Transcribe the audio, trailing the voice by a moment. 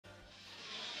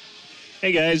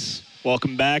Hey guys,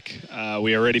 welcome back.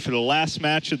 We are ready for the last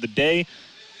match of the day.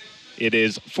 It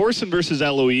is Forsen versus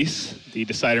Eloise, the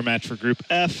decider match for Group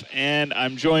F, and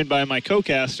I'm joined by my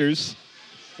co-casters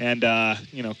and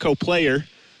co-player,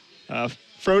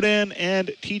 Frodan and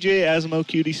TJ Asimo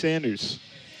Cutie Sanders.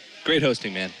 Great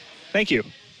hosting, man. Thank you.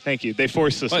 Thank you. They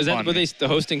forced us. Oh, is that upon where me. the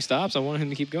hosting stops? I want him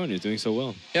to keep going. He's doing so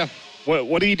well. Yeah.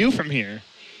 What do you do from here?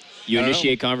 You I don't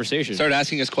initiate conversation. Start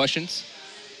asking us questions.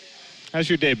 How's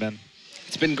your day been?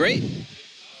 It's been great.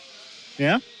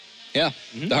 Yeah? Yeah.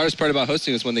 Mm-hmm. The hardest part about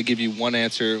hosting is when they give you one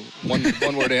answer, one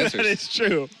word answers. That is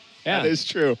true. Yeah. That is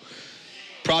true.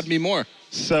 Prod me more.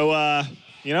 So,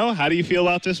 how do you feel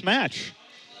about this match?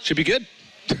 Should be good.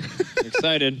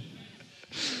 Excited.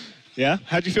 Yeah?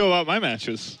 How'd you feel about my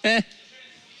matches? Eh.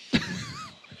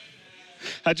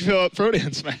 How'd you feel about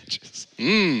Frodan's matches?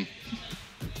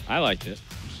 I liked it.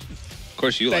 Of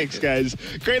course you Thanks, liked it.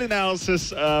 guys. Great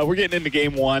analysis. We're getting into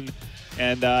game one.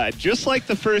 And just like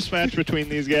the first match between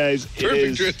these guys,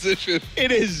 Perfect transition.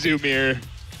 it is Zumir.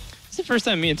 It's the first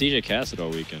time me and TJ casted all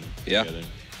weekend. Yeah. Together.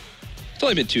 It's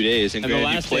only been 2 days, and And the granted,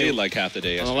 you last played day- like half the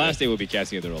day On yesterday. the last day, we'll be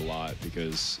casting together a lot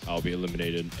because I'll be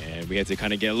eliminated, and we had to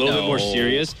kind of get a little bit more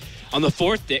serious. On the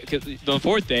fourth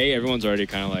day, everyone's already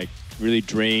kind of like really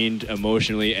drained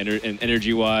emotionally and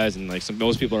energy-wise, and like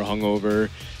most people are hungover.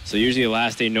 So usually the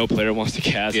last day, no player wants to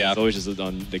cast. Yeah. It's always just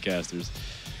on the casters.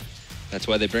 That's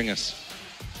why they bring us.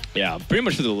 Yeah, pretty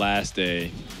much for the last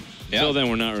day. Yeah. Until then,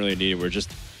 we're not really needed. We're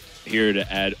just here to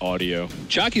add audio.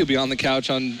 Chalky will be on the couch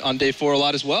on day 4 a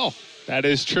lot as well. That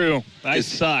is true. I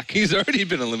suck. He's already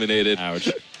been eliminated. Ouch.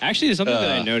 Actually, there's something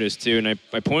that I noticed, too, and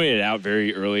I pointed it out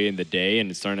very early in the day,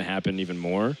 and it's starting to happen even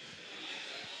more.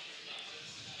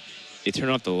 They turn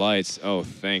off the lights. Oh,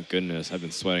 thank goodness. I've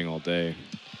been sweating all day.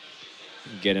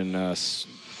 Getting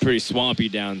pretty swampy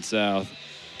down south.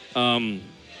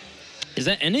 Is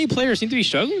that NA players seem to be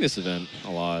struggling this event a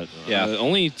lot. Yeah.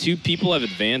 Only 2 people have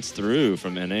advanced through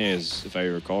from NA, if I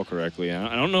recall correctly.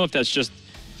 I don't know if that's just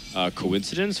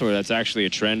coincidence or that's actually a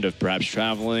trend of perhaps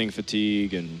traveling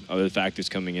fatigue and other factors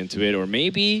coming into it, or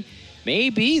maybe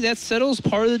that settles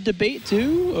part of the debate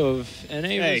too of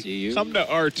NA versus Hey, EU. come to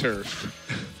our turf.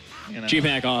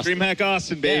 DreamHack Austin. DreamHack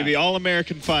Austin, baby. Yeah.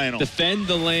 All-American final. Defend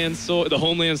the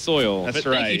homeland soil. That's But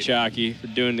Thank right. you, Chalky, for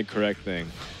doing the correct thing.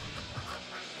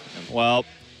 Well,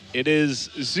 it is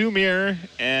Zumir,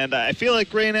 and I feel like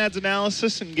Raynad's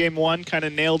analysis in game one kind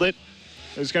of nailed it.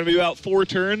 There's going to be about 4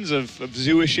 turns of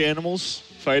zooish animals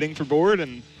fighting for board,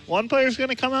 and one player's going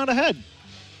to come out ahead.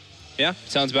 Yeah,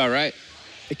 sounds about right.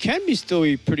 It can still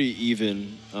be pretty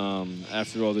even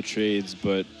after all the trades,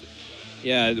 but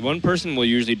yeah, one person will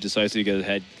usually decisively get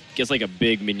ahead, gets like a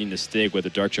big minion to stick, whether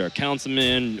Dark Char counts him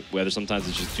in, whether sometimes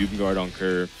it's just Doom Guard on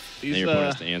curve, and your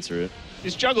opponent has to answer it.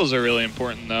 These juggles are really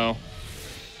important, though.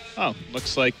 Oh,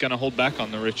 looks like going to hold back on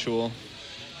the ritual.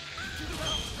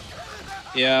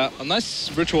 Yeah,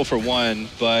 unless ritual for 1,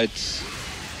 but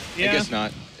Yeah. I guess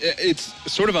not. It's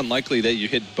sort of unlikely that you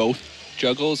hit both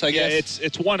juggles, I Yeah, guess.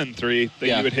 it's 1 and 3 that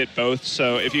Yeah. you would hit both.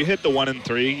 So if you hit the 1 and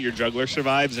 3, your juggler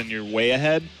survives and you're way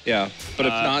ahead. Yeah, but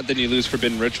if not, then you lose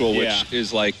Forbidden Ritual, which yeah.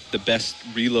 is like the best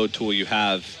reload tool you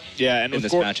have. Yeah, and in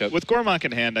with this matchup. with Gormok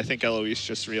in hand, I think Eloise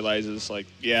just realizes, like,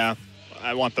 yeah,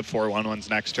 I want the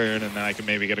 4/1/1s next turn, and then I can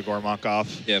maybe get a Gormok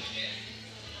off. Yep.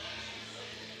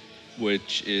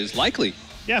 Which is likely.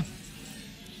 Yeah.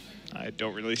 I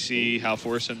don't really see how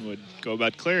Forsen would go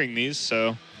about clearing these,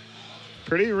 so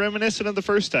pretty reminiscent of the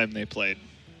first time they played.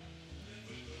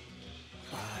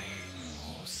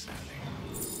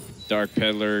 Dark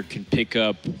Peddler can pick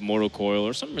up Mortal Coil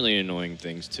or some really annoying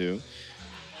things too.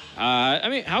 I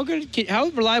mean, how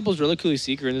reliable is Reliquary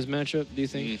Seeker in this matchup, do you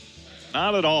think?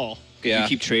 Not at all. Yeah. You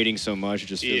keep trading so much, it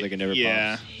just feels like it never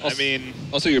Yeah, pops. I mean,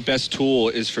 Also, your best tool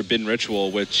is Forbidden Ritual,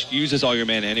 which uses all your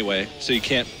mana anyway, so you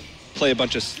can't play a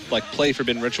bunch of play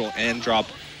Forbidden Ritual and drop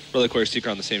Reliquary Seeker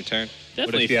on the same turn. what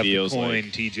Definitely if you have the feels coin, like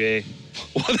TJ?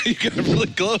 Well, you got really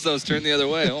close. I was turned the other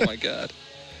way. Oh my god.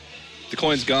 The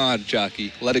coin's gone,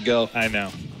 Jockey. Let it go. I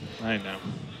know. I know.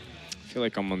 I feel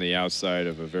like I'm on the outside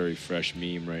of a very fresh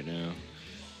meme right now.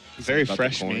 Very About the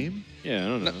fresh coin. meme. Yeah, I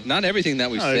don't know. Not everything that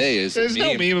we No, say is there's a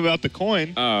no meme. meme about the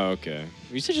coin. Oh, okay.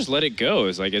 You said just let it go.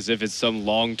 It's like as if it's some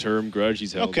long-term grudge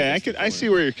he's held. Okay, against the I coin. see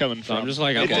where you're coming So from. I'm just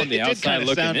like, I'm It on did- the it did outside kinda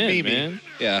looking sound in, memey. man.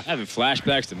 Yeah. Having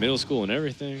flashbacks to middle school and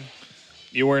everything.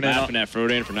 You weren't in Laughing at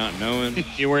Frodan for not knowing.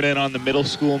 you weren't in on the middle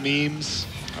school memes.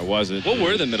 I wasn't. What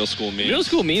were the middle school memes? Middle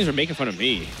school memes were making fun of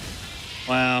me.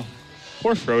 Wow.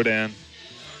 Poor Frodan.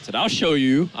 I said, I'll show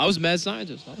you. I was a mad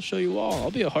scientist. I'll show you all.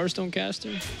 I'll be a Hearthstone caster.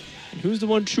 And who's the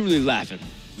one truly laughing?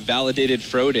 Validated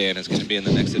Frodan is going to be in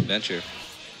the next adventure.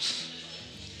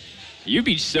 You'd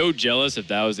be so jealous if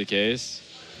that was the case,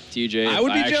 TJ. I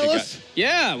would be jealous?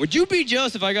 Yeah, would you be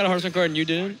jealous if I got a Hearthstone card and you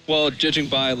didn't? Well, judging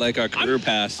by like our career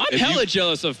pass, I'm hella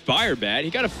jealous of Firebat.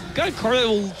 He got a card that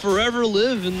will forever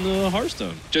live in the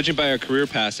Hearthstone. judging by our career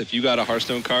pass, if you got a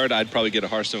Hearthstone card, I'd probably get a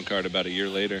Hearthstone card about a year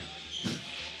later.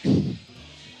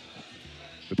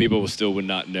 But people still would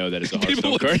not know that it's a Hearthstone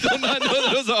People card. would still not know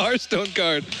that it was a Hearthstone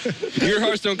card. Your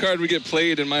Hearthstone card would get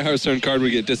played, and my Hearthstone card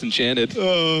would get disenchanted.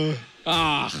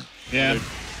 Yeah.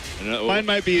 Mine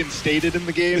might be instated in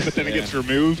the game, but then it gets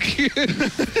removed.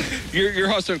 Your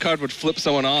Hearthstone card would flip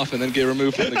someone off and then get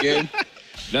removed from the game.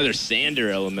 Another Sander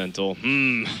Elemental.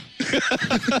 40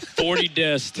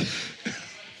 dest.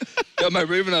 Got my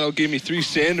Raven Idol gave me 3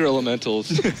 Sander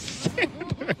Elementals.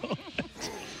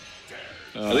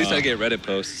 At least I get Reddit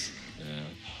posts.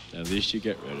 Yeah, at least you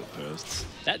get Reddit posts.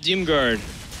 That Doomguard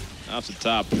off the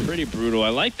top, pretty brutal. I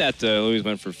like that Eloise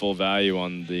went for full value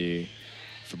on the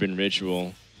Forbidden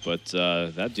Ritual, but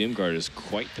that Doomguard is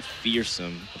quite the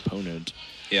fearsome opponent.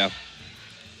 Yeah.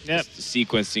 Yep. The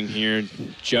sequencing here,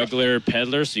 Juggler,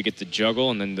 Peddler, so you get the juggle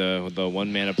and then the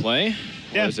 1 mana play.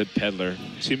 Yeah. Or is it Peddler?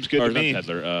 Seems good or to me. Not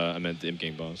Peddler, I meant the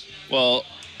Imp boss. Well,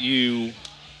 you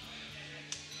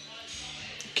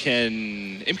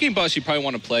can... Imp boss you probably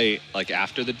want to play like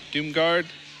after the Doomguard,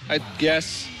 I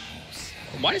guess.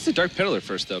 Why is the Dark Peddler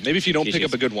first, though? Maybe if you don't pick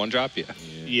up a good 1-drop,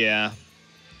 Yeah.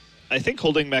 I think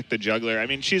holding back the Juggler, I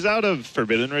mean, she's out of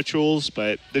Forbidden Rituals,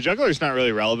 but the Juggler's not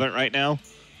really relevant right now.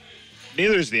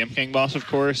 Neither is the Imp King boss, of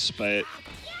course, but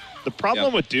the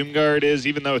problem with Doomguard is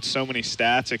even though it's so many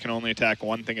stats, it can only attack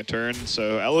 1 thing a turn,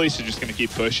 so Eloise is just going to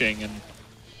keep pushing and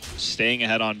staying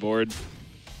ahead on board.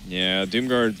 Yeah,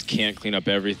 Doomguard can't clean up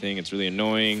everything. It's really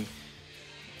annoying.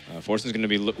 Forsen's going to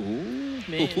be... Ooh,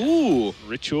 man. Ooh.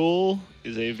 Ritual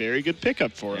is a very good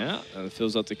pickup for him. Yeah,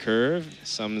 fills out the curve,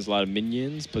 summons a lot of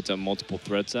minions, puts up multiple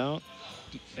threats out.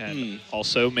 And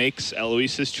also makes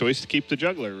Eloise's choice to keep the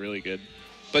Juggler really good.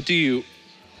 But do you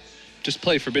just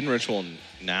play Forbidden Ritual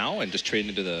now and just trade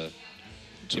into the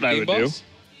That's what I would do.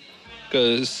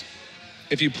 Because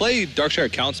if you play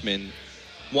Darkshire Countsman,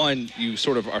 one, you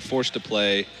sort of are forced to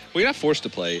play... Well, you're not forced to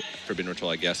play Forbidden Ritual,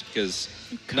 I guess, because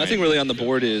nothing really on the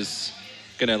board is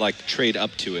going to, like, trade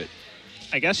up to it.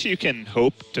 I guess you can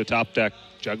hope to top deck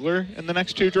Juggler in the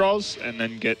next 2 draws and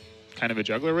then get kind of a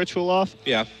Juggler Ritual off.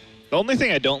 Yeah. The only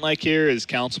thing I don't like here is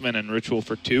Countsman and Ritual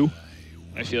for 2.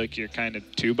 I feel like you're kind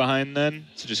of 2 behind then.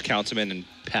 So just Countsman and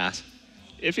pass.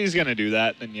 If he's going to do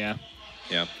that, then yeah.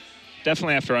 Yeah.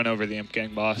 Definitely have to run over the Imp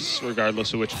Gang boss,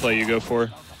 regardless of which play you go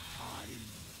for.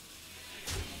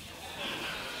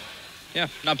 Yeah,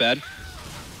 not bad.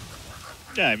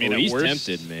 Yeah, I mean, he's worst...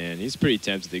 tempted, man. He's pretty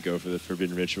tempted to go for the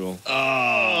Forbidden Ritual.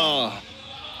 Oh.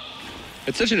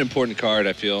 It's such an important card,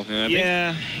 I feel.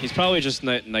 Yeah, he's probably just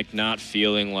not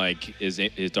feeling like his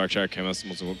Darkshire Chemist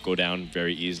will go down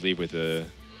very easily with a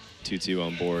 2/2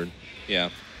 on board.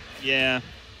 Yeah. Yeah.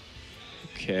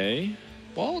 Okay.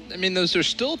 Well, I mean, those are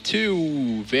still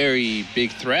 2 very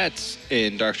big threats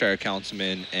in Darkshire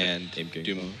Countsman and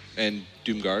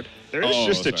Doomguard. There is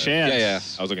just a chance. Yeah.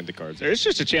 I was looking at the cards. There is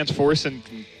just a chance Forsen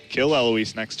can kill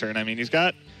Eloise next turn. I mean, he's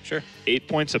got 8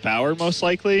 points of power, most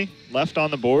likely, left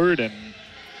on the board, and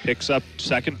picks up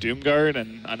 2nd Doomguard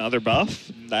and another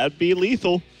buff. That'd be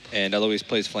lethal. And Eloise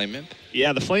plays Flame Imp.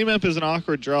 Yeah, the Flame Imp is an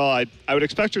awkward draw. I would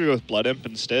expect her to go with Blood Imp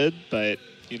instead, but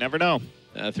you never know.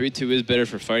 3/2 is better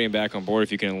for fighting back on board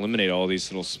if you can eliminate all these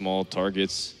little small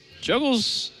targets.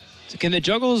 Juggles, can the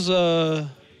Juggles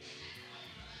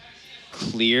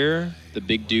clear the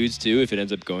big dudes too if it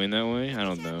ends up going that way? I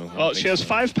don't know. Well, she has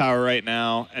 5 power right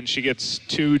now, and she gets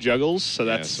 2 Juggles, so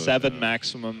that's 7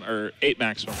 maximum, or 8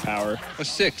 maximum power.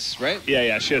 6, right?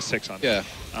 Yeah, she has 6 on Yeah.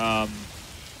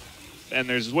 And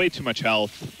there's way too much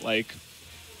health. Like,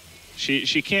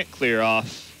 she can't clear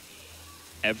off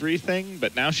everything,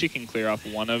 but now she can clear off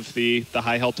one of the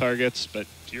high health targets. But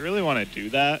do you really want to do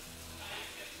that?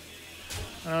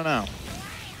 I don't know.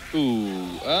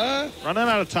 Ooh, running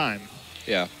out of time.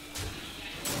 Yeah.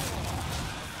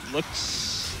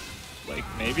 Looks like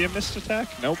maybe a missed attack.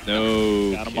 Nope.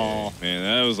 No. Got them all. Man,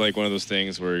 that was like one of those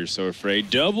things where you're so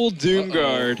afraid. Double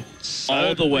Doomguard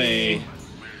all the way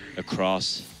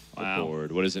across the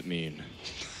board. What does it mean?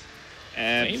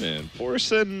 And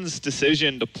Forsen's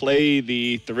decision to play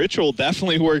the Ritual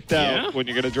definitely worked out when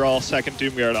you're going to draw a 2nd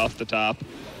Doomguard off the top.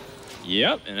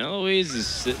 Yep, and Eloise is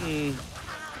sitting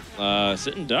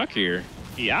duck here.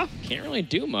 Yeah. Can't really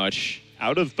do much.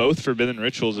 Out of both Forbidden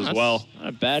Rituals as well. Not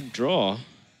a bad draw.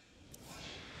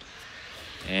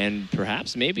 And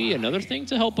perhaps maybe another thing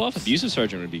to help off. Abusive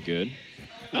Sergeant would be good.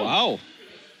 Oh. Wow.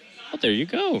 Well, there you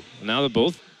go. Now that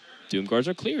both Doomguards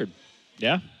are cleared.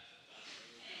 Yeah.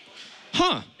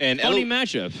 Huh. And Funny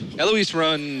matchup. Eloise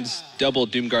runs double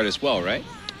Doomguard as well, right?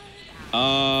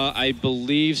 I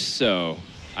believe so.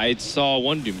 I saw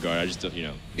one Doomguard. I just don't,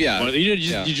 Yeah. You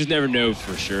just never know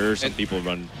for sure. Some And- people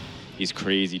run these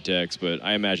crazy decks, but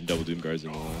I imagine double Doomguards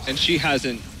in the list. And she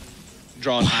hasn't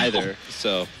drawn either,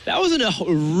 so. That wasn't a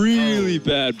really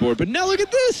bad board, but now look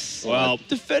at this. Well,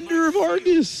 Defender of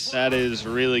Argus. That is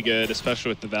really good, especially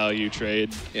with the value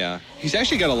trade. Yeah. He's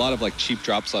actually got a lot of like cheap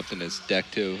drops left in his deck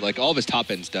too. Like all of his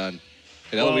top end's done.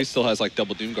 And Well- Eloise still has like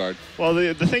double Doomguard. Well,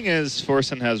 the thing is,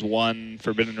 Forsen has one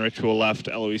Forbidden Ritual left.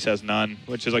 Eloise has none,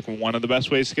 which is like one of the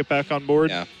best ways to get back on board.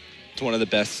 Yeah. It's one of the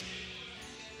best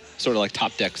sort of like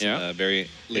top decks Yeah. in the very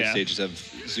late Yeah. stages of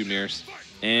Zoomirs.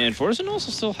 And Forsen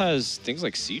also still has things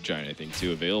like Sea Giant, I think,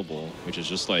 too, available, which is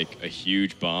just like a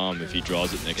huge bomb. If he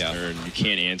draws it next turn, you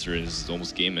can't answer it. It's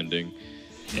almost game ending.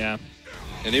 Yeah.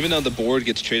 And even though the board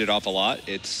gets traded off a lot,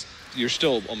 you're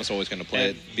still almost always going to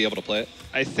play it, be able to play it.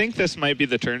 I think this might be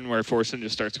the turn where Forsen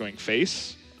just starts going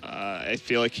face. I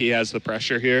feel like he has the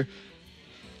pressure here.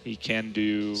 He can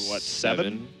do, what,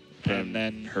 7? And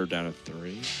then her down to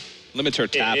 3. Limits her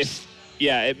taps.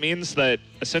 It means that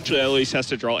essentially Eloise has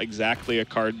to draw exactly a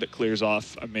card that clears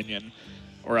off a minion,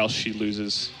 or else she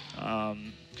loses.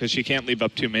 Because she can't leave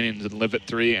up 2 minions and live at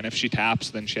 3, and if she taps,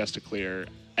 then she has to clear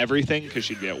everything because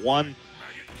she'd be at 1.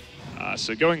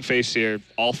 So going face here,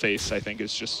 all face, I think,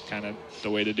 is just kind of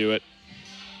the way to do it.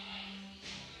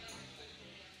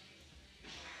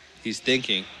 He's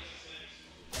thinking.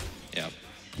 Yeah.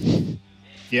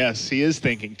 Yes, he is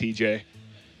thinking, TJ.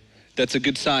 That's a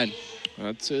good sign.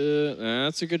 That's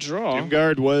a good draw.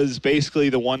 Doomguard was basically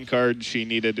the one card she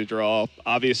needed to draw.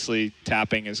 Obviously,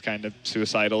 tapping is kind of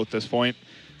suicidal at this point.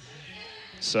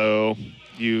 So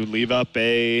you leave up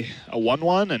a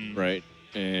 1/1 and Right.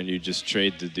 And you just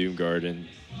trade the Doomguard and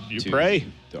you pray.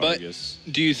 the But Argus.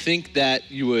 do you think that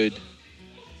you would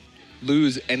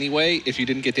lose anyway if you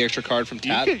didn't get the extra card from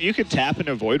tap? You could tap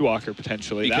into Voidwalker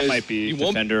potentially. Because that might be. you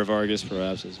won't- Defender of Argus,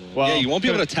 perhaps, as well. Well, Yeah, you won't be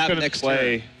able to tap couldn't next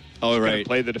play. turn. Oh, couldn't right.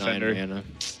 play the 9 defender. mana.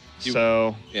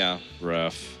 So Yeah.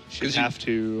 Rough. you'd have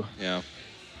to. Yeah.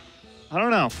 I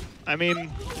don't know. I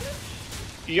mean,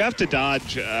 you have to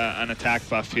dodge an attack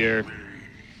buff here.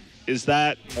 Is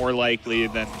that more likely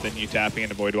than you tapping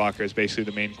into Voidwalker is basically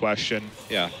the main question.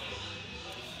 Yeah.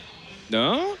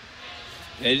 No?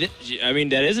 I mean,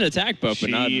 that is an attack buff, She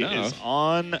but not is enough.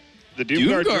 on the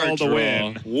Doomguard draw to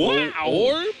win. Wow.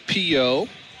 Or PO.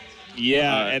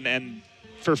 Yeah, and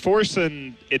for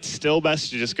Forsen, it's still best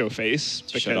to just go face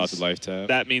Shut off because the life tap.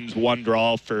 that means one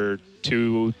draw for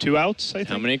two outs, I think.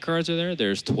 How many cards are there?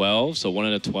 There's 12, so 1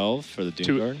 out of 12 for the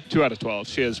Doomguard. Two out of 12.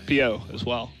 She has PO as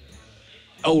well.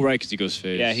 Oh, right, because he goes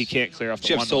face. Yeah, he can't clear off Does the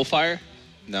she have one. Soulfire?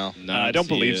 No. I don't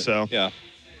believe so. Yeah.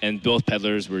 And both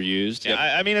peddlers were used.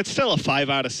 Yeah, I mean, it's still a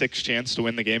 5 out of 6 chance to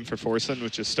win the game for Forsen,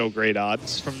 which is still great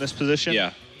odds from this position.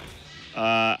 Yeah.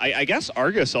 I guess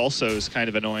Argus also is kind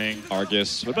of annoying,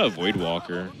 Argus. What about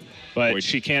Voidwalker? but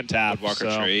she can't tap. Walker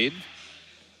so. trade.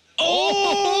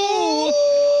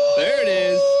 Oh! There it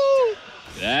is.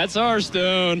 That's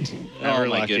Hearthstone. Never Oh,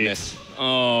 my lucky. goodness.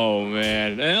 Oh,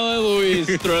 man. And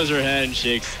Eloise throws her head and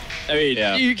shakes. I mean,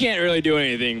 Yeah. you can't really do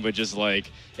anything but just, like,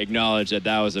 acknowledge that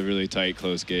that was a really tight,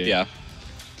 close game. Yeah.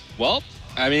 Well,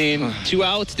 I mean, 2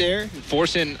 outs there.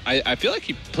 Forsen, I feel like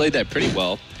he played that pretty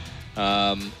well.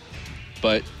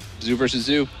 But Zoo versus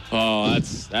Zoo. Oh,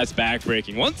 that's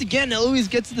backbreaking. Once again, Eloise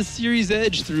gets the series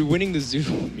edge through winning the Zoo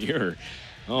mirror.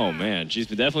 Oh, man. She's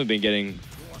definitely been getting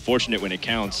fortunate when it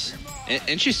counts.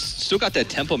 And she's still got that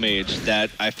Temple Mage that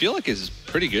I feel like is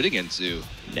pretty good against Zoo.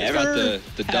 It's got Never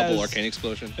the double has Arcane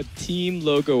Explosion. A team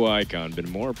logo icon been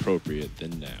more appropriate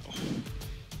than now.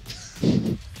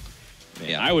 Man,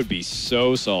 Yeah. I would be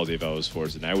so salty if I was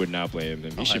Forsen. I would not blame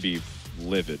him. He should be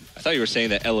livid. I thought you were saying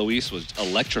that Eloise was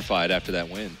electrified after that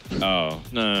win. Oh,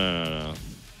 no.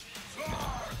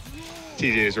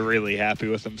 TJ is really happy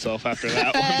with himself after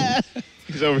that one.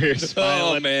 He's over here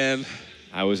smiling. Oh, man.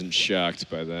 I wasn't shocked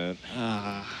by that.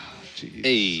 Ah, jeez.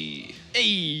 Hey.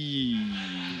 Hey.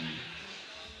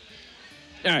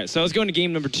 All right, so let's go into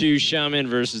game number 2, Shaman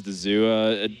versus the Zoo.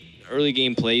 Early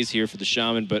game plays here for the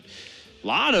Shaman, but a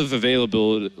lot of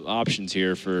available options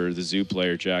here for the Zoo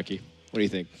player, Jackie. What do you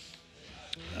think?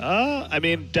 I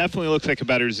mean, definitely looks like a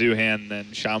better Zoo hand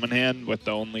than Shaman hand, with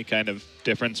the only kind of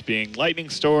difference being Lightning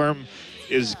Storm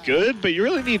is good, but you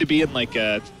really need to be in like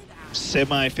a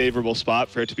semi-favorable spot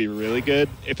for it to be really good.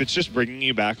 If it's just bringing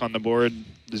you back on the board,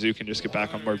 the Zoo can just get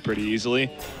back on board pretty easily.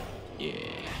 Yeah.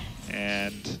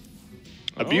 And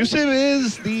Abusive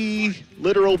is the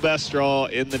literal best draw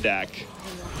in the deck.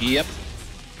 Yep.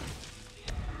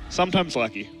 Sometimes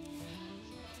lucky.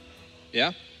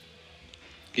 Yeah.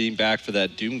 getting back for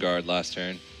that Doom Guard last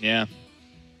turn. Yeah.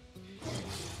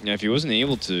 Yeah, if he wasn't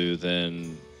able to,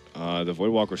 then the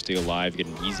Voidwalker stay alive, get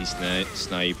an easy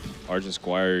snipe. Argent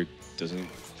Squire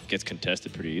gets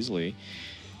contested pretty easily.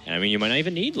 And I mean, you might not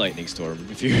even need Lightning Storm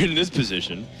if you're in this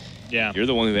position. Yeah. You're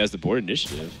the one who has the board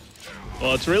initiative.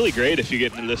 Well, it's really great if you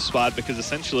get into this spot because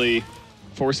essentially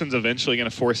Forsen's eventually going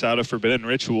to force out a Forbidden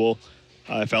Ritual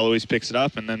if Eloise picks it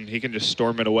up, and then he can just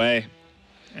storm it away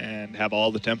and have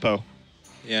all the tempo.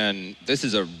 Yeah, and this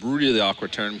is a really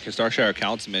awkward turn because Darkshire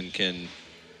Councilman can,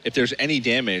 if there's any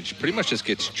damage, pretty much just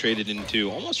gets traded into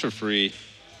almost for free.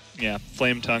 Yeah,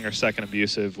 Flame Tongue or Second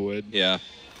Abusive would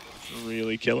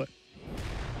really kill it.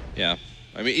 Yeah.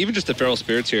 I mean, even just the Feral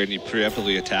Spirits here, and you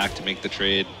preemptively attack to make the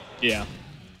trade. Yeah.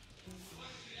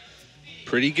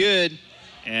 Pretty good.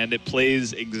 And it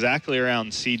plays exactly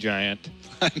around Sea Giant.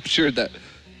 I'm sure that,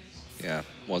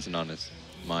 wasn't on his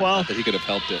mind. Well, that he could have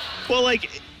helped it. Well,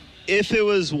 like, if it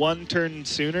was one turn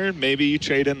sooner, maybe you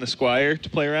trade in the Squire to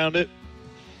play around it.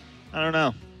 I don't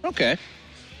know. Okay.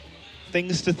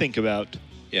 Things to think about.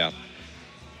 Yeah.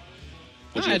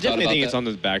 I definitely think it's on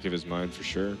the back of his mind for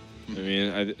sure. I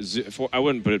mean, I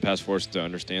wouldn't put it past Forsen to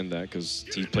understand that because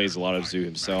he plays a lot of Zoo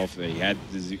himself. He had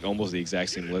almost the exact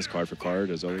same list card for card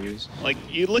as always. Like,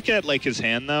 you look at, like, his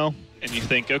hand, though, and you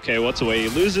think, okay, what's a way he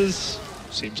loses?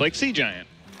 Seems like Sea Giant.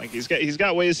 Like, he's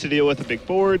got ways to deal with a big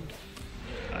board.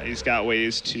 He's got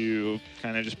ways to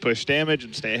kind of just push damage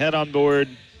and stay ahead on board.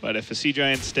 But if a Sea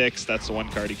Giant sticks, that's the one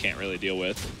card he can't really deal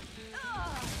with.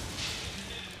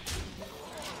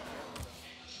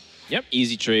 Yep,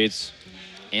 easy trades.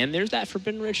 And there's that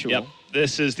Forbidden Ritual. Yep,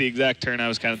 this is the exact turn I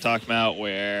was kind of talking about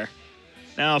where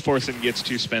now Forsen gets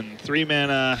to spend 3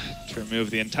 mana to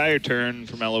remove the entire turn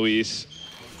from Eloise.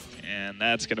 And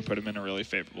that's going to put him in a really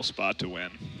favorable spot to win.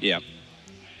 Yeah.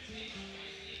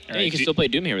 Yeah, you can still play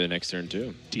Doom here the next turn,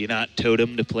 too. Do you not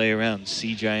totem to play around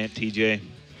Sea Giant, TJ?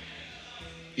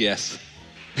 Yes.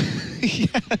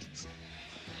 Yes.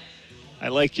 I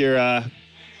like your,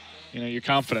 your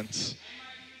confidence.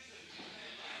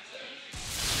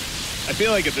 I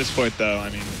feel like at this point, though, I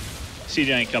mean, Sea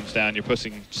Giant comes down, you're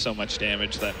pushing so much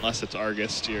damage that unless it's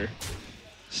Argus, you're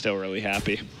still really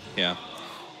happy. Yeah.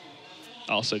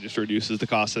 Also just reduces the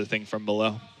cost of the thing from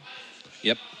below.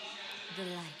 Yep.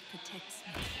 The light protects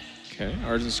me. Okay,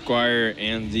 Argent Squire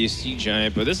and the Sea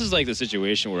Giant. But this is like the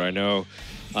situation where I know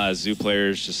Zoo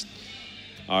players just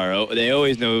they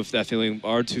always know if that feeling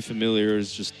are too familiar.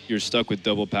 Is just you're stuck with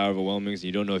double power overwhelmings and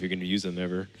you don't know if you're going to use them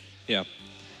ever. Yeah.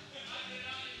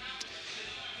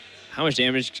 How much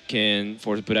damage can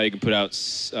Forsen put out? You can put out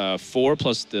 4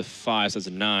 plus the 5, so that's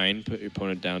a 9. Put your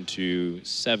opponent down to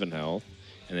 7 health.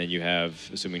 And then you have,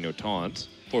 assuming no taunt,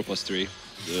 4 plus 3.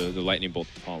 the lightning bolt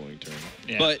the following turn.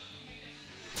 Yeah. But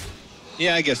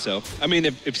yeah, I guess so. I mean,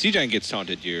 if Sea Giant gets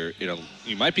taunted, you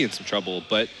might be in some trouble.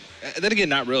 But then again,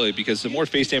 not really, because the more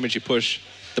face damage you push,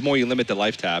 the more you limit the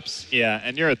life taps. Yeah,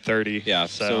 and you're at 30. Yeah.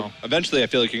 So eventually, I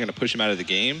feel like you're going to push him out of the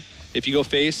game if you go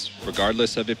face,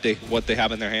 regardless of what they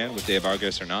have in their hand, if they have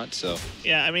Argus or not. So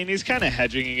yeah, I mean, he's kind of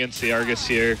hedging against the Argus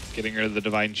here, getting rid of the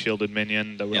Divine Shielded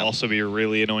minion. That would also be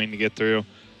really annoying to get through.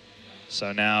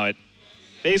 So now it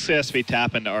basically has to be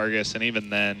tap into Argus, and even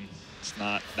then, it's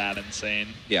not that insane.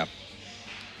 yeah.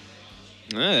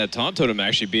 That taunt totem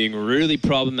actually being really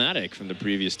problematic from the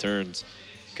previous turns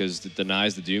because it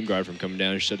denies the Doom Guard from coming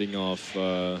down and shutting off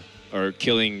or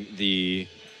killing the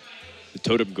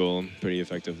totem golem pretty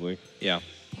effectively. Yeah.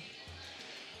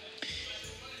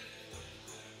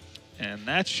 And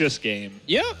that's just game.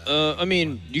 Yeah, I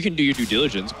mean, you can do your due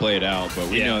diligence, play it out, but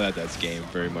we know that that's game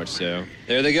very much so.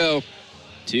 There they go.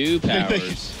 2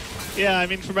 powers. Yeah, I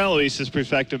mean, from Eloise's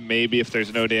perspective, maybe if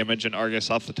there's no damage and Argus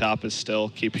off the top is still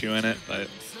keeps you in it, but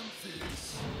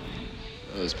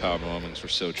Those power moments were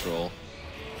so troll.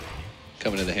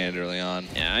 Coming to the hand early on.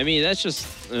 Yeah, I mean, that's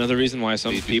just another reason why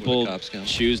some people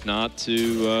choose not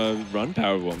to run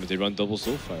power moments. They run double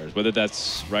Soulfires. Whether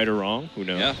that's right or wrong, who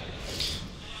knows? Yeah.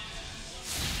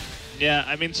 yeah,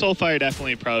 I mean, Soulfire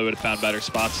definitely probably would have found better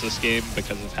spots this game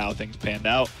because of how things panned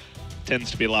out.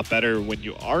 Tends to be a lot better when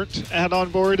you aren't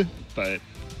on board, but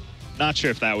not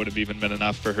sure if that would have even been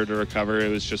enough for her to recover. It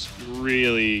was just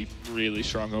really, really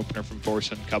strong opener from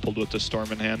Forsen coupled with the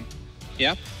Storm in hand.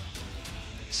 Yeah.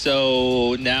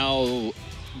 So now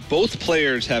both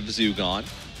players have Zoo gone.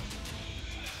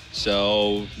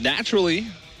 So naturally,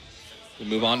 we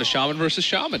move on to Shaman versus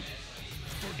Shaman.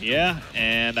 Yeah,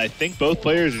 and I think both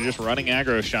players are just running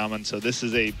aggro Shaman, so this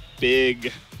is a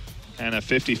big, kind of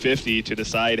 50-50 to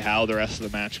decide how the rest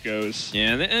of the match goes.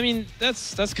 Yeah, and I mean,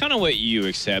 that's kind of what you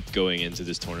accept going into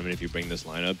this tournament if you bring this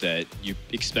lineup, that you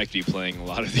expect to be playing a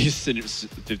lot of these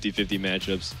 50-50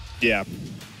 matchups. Yeah.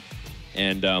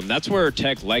 And that's where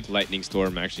tech like Lightning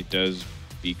Storm actually does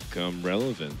become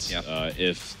relevant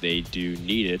if they do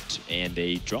need it and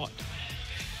they draw it.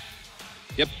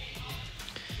 Yep.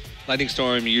 Lightning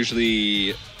Storm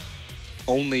usually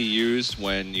only used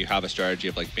when you have a strategy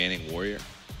of like banning Warrior.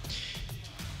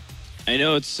 I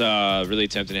know it's really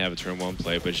tempting to have a turn 1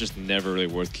 play, but it's just never really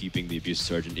worth keeping the Abusive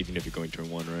Sergeant, even if you're going turn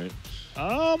 1, right?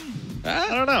 I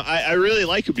don't know. I really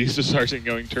like Abusive Sergeant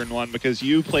going turn 1 because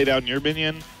you play down your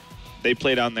minion, they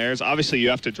play down theirs. Obviously, you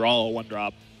have to draw a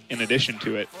 1-drop in addition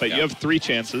to it, but you have 3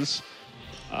 chances.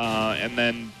 And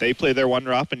then they play their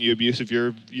 1-drop and you abusive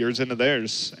yours into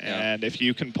theirs. Yeah. And if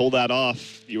you can pull that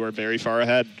off, you are very far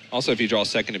ahead. Also, if you draw a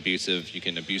second abusive, you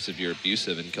can abusive your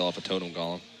abusive and kill off a totem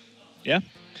golem. Yeah.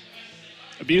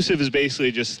 Abusive is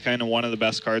basically just kind of one of the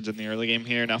best cards in the early game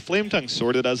here. Now, Flame Tongue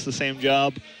sort of does the same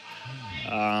job.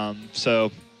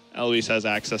 So Eloise has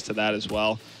access to that as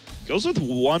well. Goes with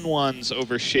 1/1s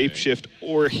over Shapeshift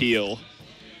or Heal,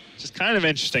 which is kind of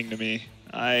interesting to me.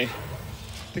 I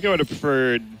think I would have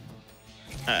preferred...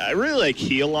 I really like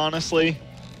Heal, honestly.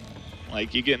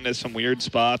 Like, you get into some weird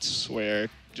spots where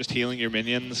just healing your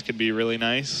minions can be really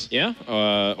nice. Yeah,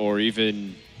 or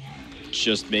even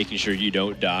just making sure you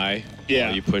don't die. Yeah.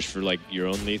 While you push for, like, your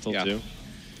own lethal, too.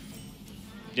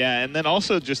 Yeah, and then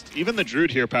also just even the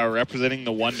Druid Hero power representing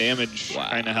the 1 damage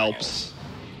kind of helps.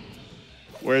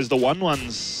 Whereas the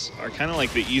 1/1s are kind of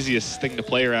like the easiest thing to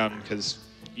play around because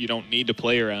you don't need to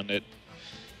play around it.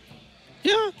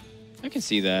 Yeah, I can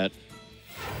see that.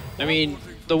 I mean,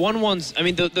 the 1/1s. I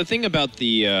mean, the thing about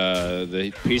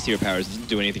the Priest Hero powers doesn't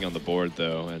do anything on the board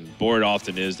though, and board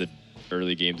often is the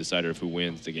early game decider of who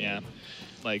wins the game. Yeah,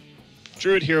 like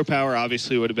Druid Hero power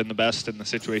obviously would have been the best in the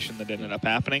situation that ended up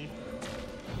happening,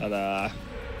 but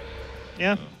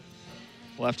yeah,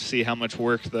 we'll have to see how much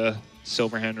work the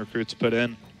Silverhand recruits put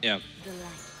in. Yeah.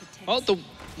 Well, the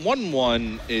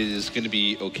 1/1 is going to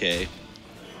be okay.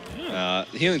 The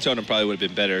Healing Totem probably would have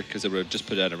been better because it would have just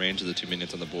put out a range of the 2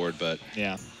 minions on the board, but...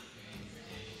 Yeah.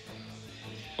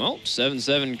 Well,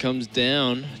 7/7 comes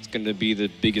down. It's going to be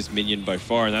the biggest minion by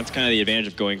far, and that's kind of the advantage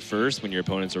of going first when your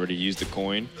opponent's already used the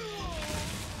coin.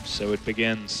 So it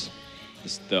begins.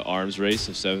 It's the arms race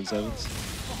of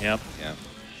 7/7s. Yep. Yeah.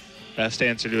 Best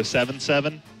answer to a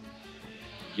 7/7?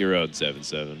 Your own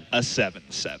 7/7. A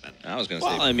 7/7. I was going to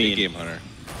say I mean, Big Game Hunter.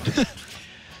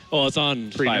 Well, it's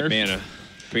on 5 Pre-nerf? mana.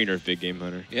 Pre-nerf Big Game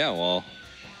Hunter. Yeah, well...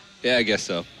 Yeah, I guess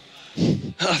so.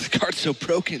 The card's so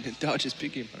broken, it dodges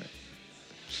Big Game Hunter.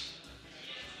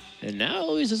 And now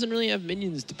Eloise doesn't really have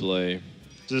minions to play.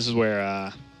 This is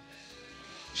where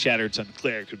Shattered Sun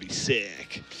Cleric could be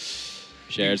sick.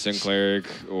 Shattered Sun Cleric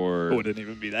or Wouldn't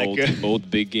even be that good. old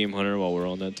Big Game Hunter while we're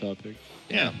on that topic.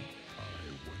 Yeah.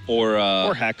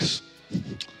 Or Hex.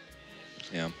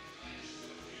 Yeah.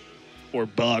 Or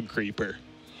Bog Creeper.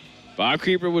 Bog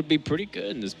Creeper would be pretty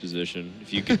good in this position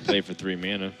if you could play for 3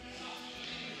 mana.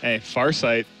 Hey,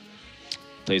 Farsight.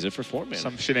 Plays it for 4 mana.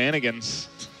 Some shenanigans.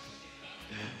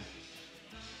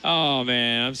 Oh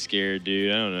man, I'm scared,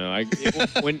 dude. I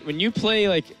don't know. When you play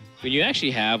when you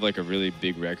actually have like a really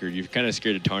big record, you're kind of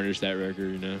scared to tarnish that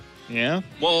record, you know? Yeah.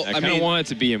 Well, I kind of want it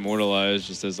to be immortalized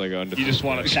just as like You just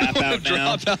want to tap out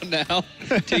now. Drop out now.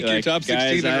 Take your top 16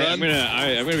 guys, and run.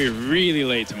 I'm gonna be really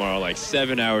late tomorrow, like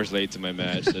 7 hours late to my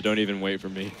match. So don't even wait for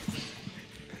me.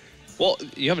 Well,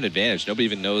 you have an advantage. Nobody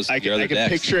even knows I your other can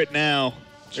decks. picture it now.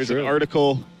 There's an true.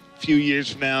 article a few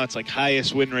years from now. It's like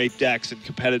highest win rate decks in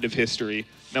competitive history.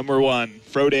 Number 1,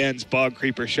 Frodan's Bog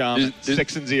Creeper Shaman,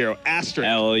 6-0. Asterisk.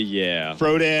 Hell yeah.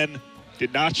 Frodan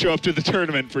did not show up to the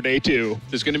tournament for day 2.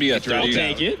 There's going to be a 30. I'll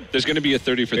take it. There's going to be a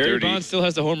 30 for Barry 30. Bonds still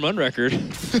has the home run record.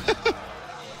 There's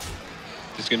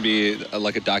going to be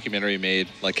like a documentary made.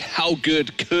 Like, how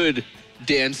good could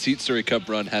Dan's SeatStory Cup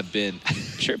run have been?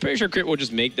 Pretty sure Crit will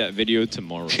just make that video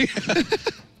tomorrow.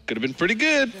 Could have been pretty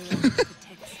good.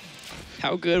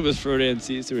 How good was Frodan's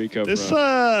SeatStory Cup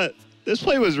run? This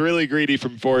play was really greedy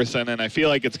from Forsen, and I feel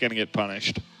like it's going to get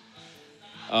punished.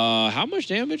 How much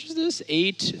damage is this?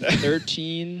 8,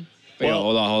 13? Wait, Well,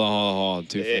 hold on.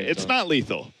 It's not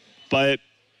lethal, but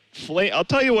I'll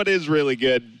tell you what is really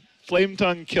good. Flame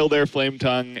Tongue, kill their Flame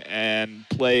Tongue, and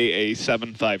play a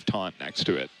 7/5 taunt next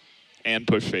to it, and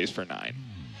push phase for 9,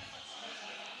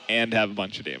 and have a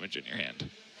bunch of damage in your hand.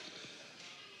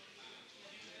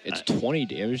 It's 20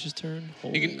 damage this turn?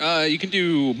 You can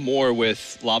do more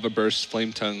with Lava Burst,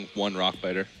 Flame Tongue, 1 Rock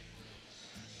Biter.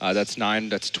 That's 9.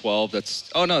 That's 12. That's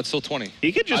oh no, it's still 20.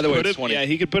 He could just Either way, put it's him. 20. Yeah,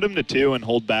 he could put him to 2 and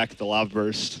hold back the lava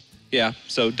burst. Yeah.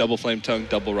 So double flame tongue,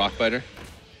 double rock biter.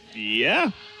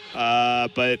 Yeah,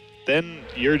 but then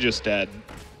you're just dead.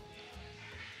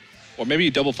 Or maybe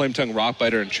you double flame tongue, rock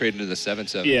biter, and trade into the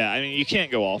 7/7. Yeah, I mean you can't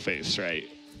go all face, right?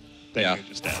 Then Yeah. you're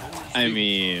just dead. I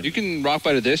mean, You can rock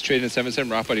biter this, trade into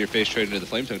 7/7, rock biter your face, trade into the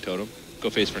flame tongue totem. Go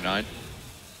face for 9.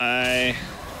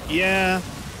 Yeah,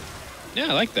 yeah,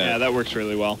 I like that. yeah, that works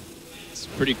really well. It's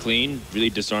pretty clean. Really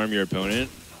disarm your opponent.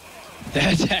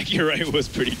 That attack, you're right, was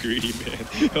pretty greedy,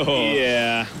 man. Oh.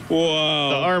 Yeah, Whoa.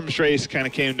 the arms race kind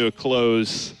of came to a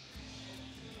close.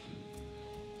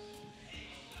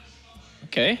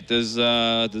 Okay. Does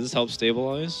this help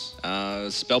stabilize?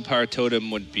 Spell power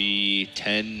totem would be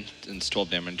 10 and it's 12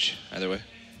 damage either way.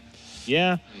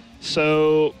 Yeah,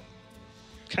 so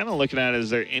kind of looking at it, is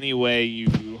there any way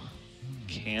you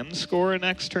can score a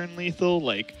next turn lethal?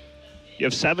 Like, you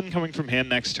have 7 coming from hand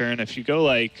next turn. If you go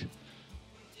like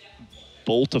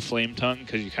bolt a flame tongue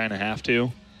because you kind of have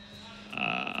to.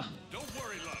 I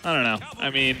don't know. I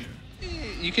mean,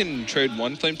 You can trade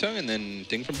 1 flame tongue and then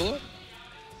ding from below it.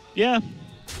 yeah.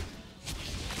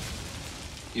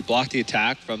 You block the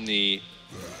attack from the,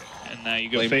 And now you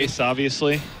go Flame- face,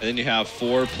 obviously. and then you have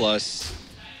 4 plus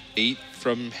 8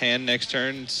 from hand next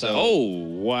turn. So Oh,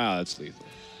 wow, that's lethal.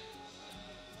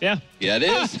 Yeah. yeah, it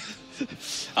is.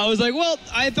 I was like, well,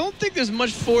 I don't think there's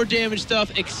much 4 damage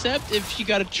stuff except if you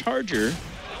got a charger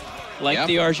like Yep.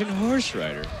 the Argent Horse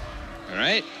Rider. All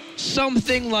right.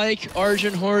 Something like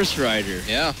Argent Horse Rider.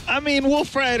 Yeah. I mean,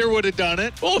 Wolf Rider would have done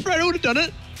it. Wolf Rider would have done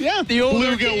it. Yeah. The old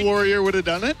Bluegill arcade- Warrior would have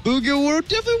done it. Boogie War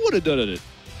definitely would have done it.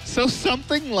 So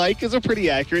something like is a pretty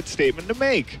accurate statement to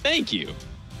make. Thank you.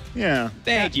 Yeah.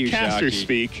 Thank you, Caster Shocky.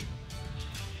 speak.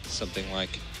 Something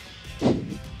like.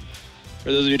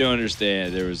 For those of you who don't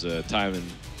understand, there was a time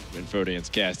in Frodan's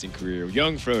casting career,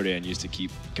 young Frodan used to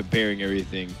keep comparing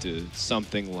everything to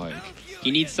something like. He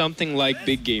needs something like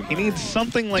Big Game. He needs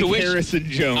something like To which Harrison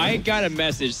Jones. I got a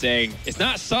message saying, it's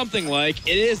not something like,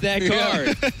 it is that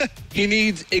card. He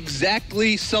needs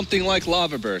exactly something like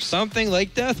Lava Burst. Something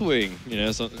like Deathwing. You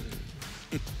know, something.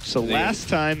 So last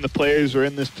time the players were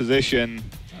in this position,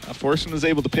 Forsen was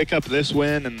able to pick up this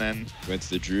win, and then Went to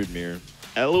the Druid Mirror.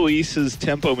 Eloise's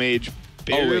Tempo Mage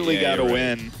barely got a you're right.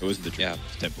 win. It wasn't the Druid. Yeah. It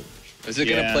was Temple. Is it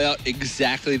going Yeah. to play out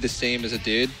exactly the same as it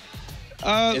did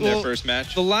in their first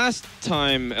match? The last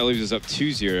time Eloise was up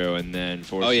 2-0 and then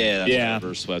Forsen Oh, yeah, that's right.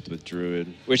 reverse swept with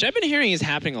Druid, which I've been hearing is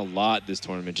happening a lot this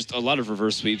tournament. Just a lot of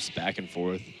reverse sweeps back and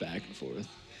forth, back and forth.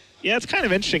 Yeah, it's kind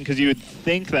of interesting because you would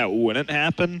think that wouldn't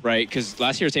happen. Right, because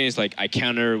last year saying it's like I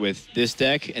counter with this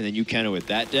deck and then you counter with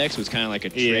that deck, so it's kind of like a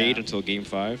Yeah. trade until game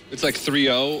 5. It's like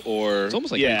 3-0 or It's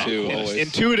almost like Yeah, two in- always.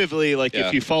 intuitively, like Yeah.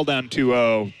 if you fall down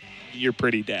 2-0, you're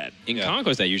pretty dead. in Yeah.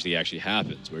 Conquest that usually actually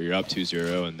happens, where you're up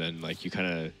 2-0 and then like you kind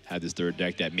of have this third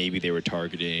deck that maybe they were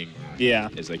targeting. Yeah,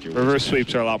 Is like your reverse worst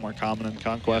sweeps are a lot more common in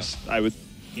Conquest. I would,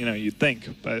 you'd think,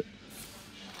 but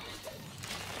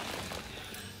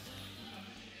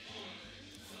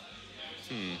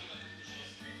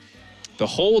The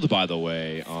hold, by the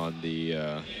way, on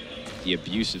the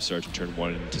abusive starts in turn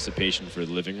 1 in anticipation for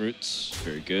the living roots.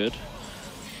 Very good.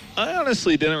 I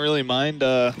honestly didn't really mind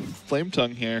Flame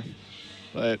Tongue here,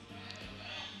 but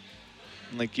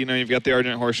like you've got the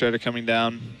Argent Horse Rider coming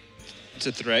down. it's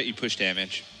a threat. You push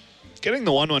damage. Getting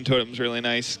the 1/1 totem is really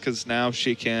nice because now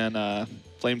she can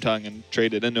Flame Tongue and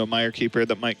trade it into a Mire Keeper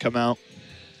that might come out.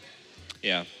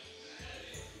 Yeah.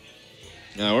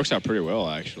 No, it works out pretty well,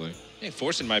 actually. I think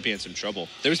Forsen might be in some trouble.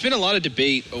 There's been a lot of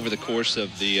debate over the course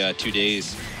of the 2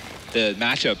 days. The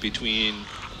matchup between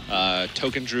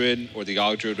Token Druid or the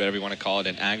Yogg Druid, whatever you want to call it,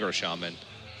 and Aggro Shaman.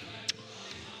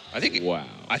 I think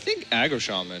Aggro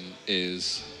Shaman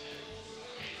is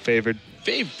Favored.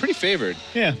 pretty favored.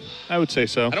 Yeah, I would say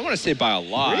so. I don't want to say by a I'm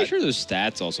lot. pretty sure those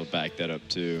stats also back that up,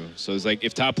 too. So it's like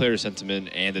if top player sentiment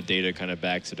and the data kind of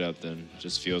backs it up, then it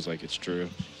just feels like it's true.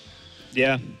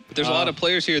 Yeah. But there's a lot of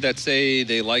players here that say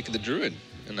they like the Druid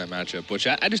in that matchup, which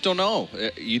I just don't know.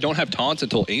 You don't have taunts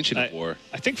until Ancient War.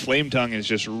 I think Flame Tongue is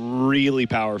just really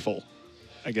powerful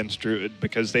against Druid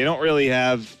because they don't really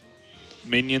have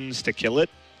minions to kill it.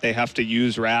 They have to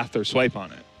use Wrath or swipe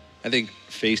on it. I think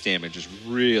face damage is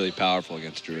really powerful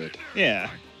against Druid. Yeah.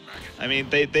 I mean,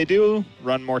 they do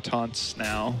run more taunts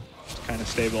now to kind of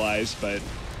stabilize, but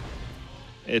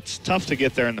it's tough to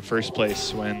get there in the first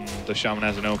place when the Shaman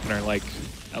has an opener like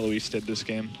Eloise did this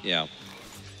game. Yeah.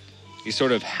 You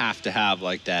sort of have to have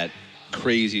like that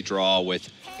crazy draw with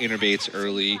innervates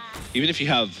early. Even if you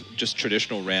have just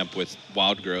traditional ramp with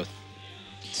wild growth,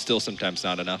 it's still sometimes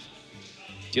not enough.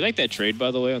 Do you like that trade,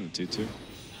 by the way, on the 2-2?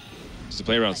 Does the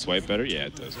play around swipe better? Yeah,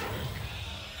 it does.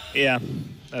 Yeah,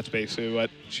 that's basically what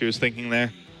she was thinking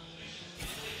there.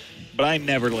 But I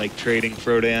never liked trading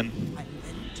Frodan.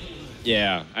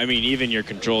 Yeah, I mean, even your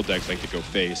control decks like to go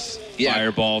face. Yeah.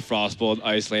 Fireball, Frostbolt,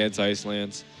 Ice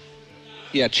Lance.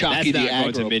 Yeah, Chalky, the That's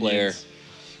not going to aggro player. minions.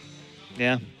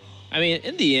 Yeah. I mean,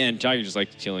 in the end, Chalky just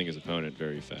likes killing his opponent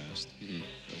very fast. Mhm.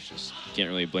 It's just, you can't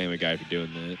really blame a guy for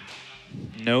doing that.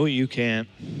 No, you can't.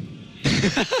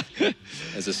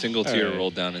 As a single tear right.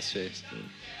 rolled down his face.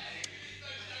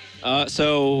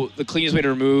 So the cleanest way to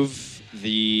remove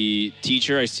the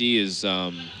teacher I see is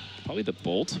probably the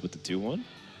bolt with the 2/1.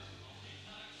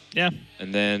 Yeah.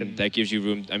 And then that gives you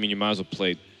room. I mean, you might as well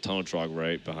play Tunnel Trog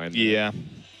right behind that. Yeah.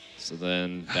 So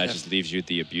then that just leaves you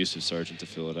the abusive sergeant to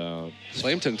fill it out.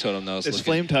 Flame Tongue Totem, though, This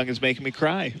Flame Tongue is making me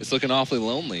cry. it's looking awfully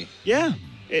lonely. Yeah.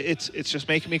 It's just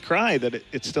making me cry that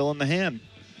it's still in the hand.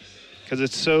 Because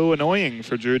it's so annoying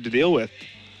for Druid to deal with.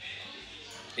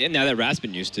 Yeah, now that Rat's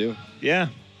been used to. Yeah.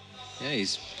 Yeah,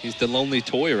 he's the lonely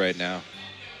toy right now.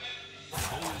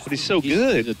 But he's so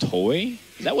good. The toy?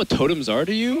 Is that what totems are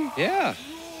to you? Yeah.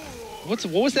 What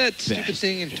was that stupid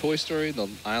thing in Toy Story? The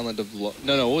Island of what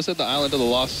was that? The Island of the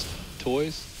Lost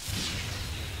Toys?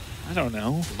 I don't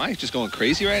know. Am I just going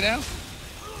crazy right now?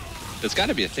 There's got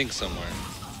to be a thing somewhere.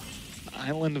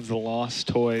 Island of the Lost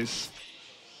Toys.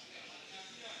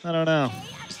 I don't know.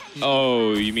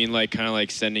 Oh, you mean like kind of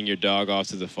like sending your dog off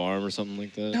to the farm or something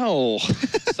like that? No.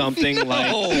 Something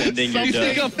like sending your You dog.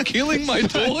 think I'm killing my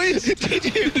toys?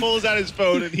 TJ pulls out his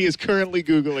phone and he is currently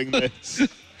Googling this.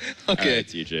 All Okay. right,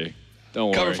 TJ.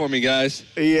 Don't Cover worry. for me, guys.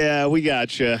 Yeah, we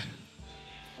gotcha.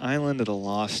 Island of the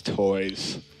Lost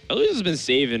Toys. Eloise has been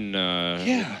saving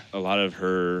Yeah. a lot of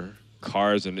her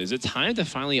cards, and is it time to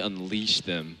finally unleash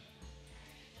them?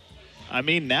 I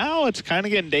mean, now it's kind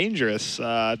of getting dangerous.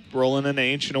 Rolling in an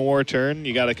Ancient of War turn,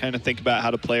 you got to kind of think about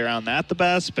how to play around that the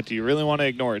best, but do you really want to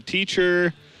ignore a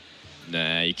teacher?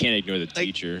 Nah, you can't ignore the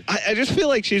teacher. I just feel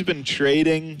like she's been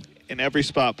trading in every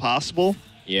spot possible,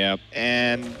 Yeah.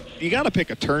 and you got to pick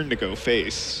a turn to go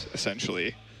face,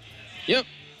 essentially. Yep.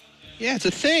 Yeah, it's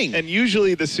a thing. And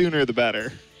usually the sooner the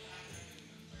better.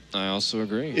 I also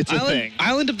agree. It's a thing.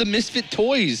 Island of the Misfit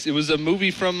Toys. It was a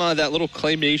movie from that little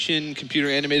claymation computer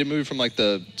animated movie from like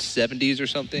the 70s or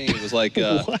something. It was like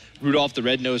What? Rudolph the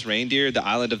Red-Nosed Reindeer, the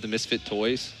Island of the Misfit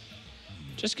Toys.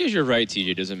 Just because you're right,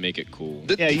 TJ, doesn't make it cool.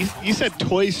 Yeah, you said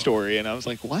Toy Story, and I was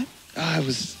like, what?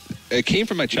 It came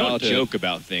from my You don't childhood. joke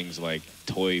about things like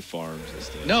toy farms and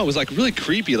stuff. No, it was like really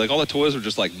creepy. Like all the toys were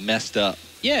just like messed up.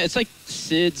 Yeah, it's like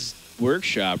Sid's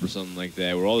workshop or something like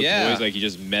that, where all the Yeah. toys like he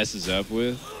just messes up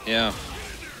with. Yeah.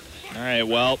 All right,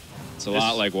 well, It's a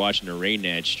lot like watching a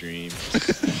Raynad stream.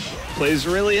 plays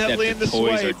really heavily Except into the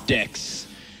toys swipe, are decks.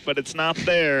 but it's not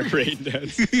there.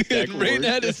 Raynad's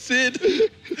Raynad is Sid.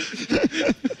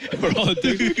 We're all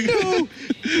doing no.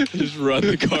 Just run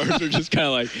the cards. We're just kind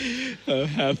of like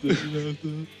half this, half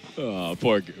that. Oh,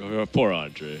 poor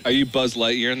Andre. Are you Buzz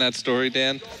Lightyear in that story,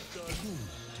 Dan?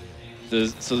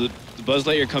 So the Buzz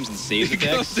Lightyear comes and saves the He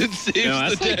decks. comes and saves No,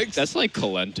 that's the like, decks. That's like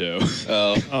Colento.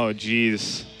 Oh. Oh,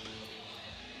 jeez.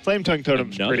 Flame Tongue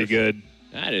Totem's Another pretty good.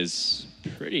 That is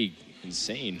pretty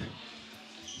insane.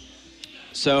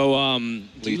 So,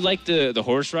 do you like the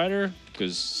horse rider?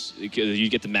 Because you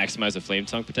get to maximize the flame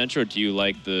tongue potential, or do you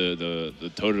like the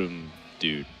totem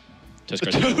dude? The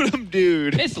Totem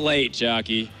Dude. It's late,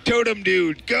 jockey. Totem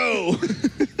Dude, go!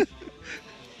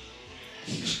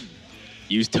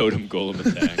 Use totem golem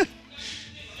attack.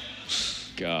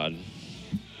 God.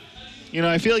 You know,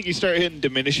 I feel like you start hitting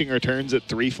diminishing returns at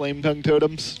 3 Flame Tongue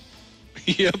Totems.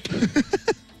 Yep.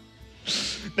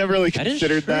 Never really That is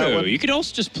considered that true. one. You could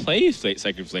also just play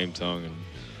Sacred Flame Tongue and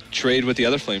Trade with the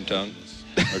other Flame Tongue.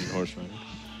 Argent Horse Rider.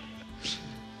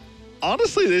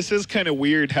 Honestly, this is kind of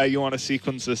weird how you want to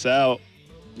sequence this out.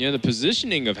 Yeah, the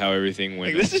positioning of how everything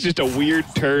went. Like, this is just a weird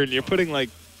turn. You're putting like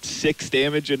 6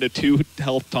 damage into 2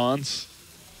 health taunts.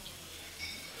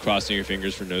 Crossing your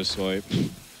fingers for no swipe.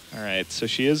 All right, so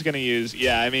she is going to use...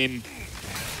 Yeah, I mean,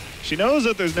 she knows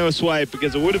that there's no swipe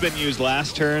because it would have been used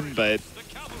last turn, but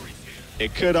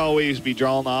it could always be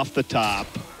drawn off the top.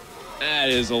 That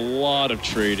is a lot of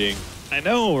trading. I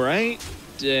know, right?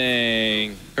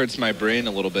 Dang. Hurts my brain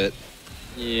a little bit.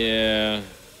 Yeah.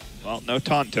 Well, no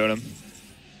taunt totem.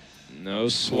 No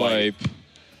swipe.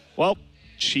 Well,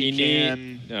 she He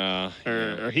can... need-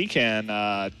 or he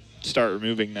can start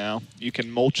removing now. You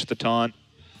can mulch the taunt,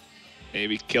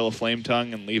 maybe kill a Flame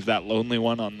Tongue and leave that lonely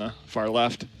one on the far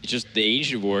left. It's just the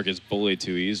Ancient War gets bullied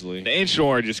too easily. The Ancient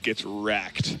War just gets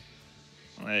wrecked.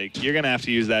 Like, you're going to have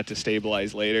to use that to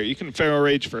stabilize later. You can Pharaoh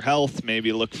Rage for health,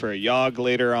 maybe look for a Yogg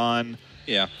later on.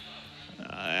 Yeah.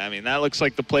 I mean, that looks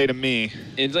like the play to me.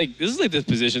 It's like this is like the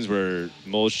positions where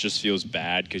Mulch just feels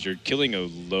bad because you're killing a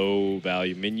low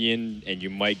value minion and you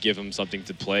might give them something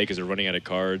to play because they're running out of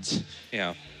cards.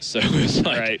 Yeah. So it's like,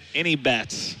 All right, any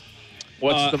bets?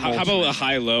 What's the how Mulch about win? a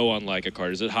high low on like a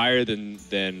card? Is it higher than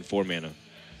 4 mana?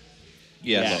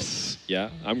 Yes. Yeah,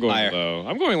 I'm going Higher. low.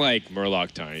 I'm going like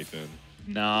Murloc Tiny Fin.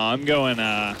 No, I'm going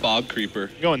Bog Creeper.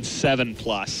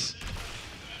 7+.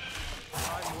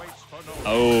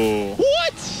 Oh.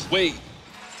 What? Wait.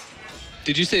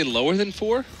 Did you say lower than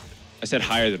 4? I said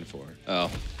higher than 4.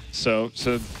 Oh, So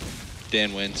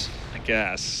Dan wins. I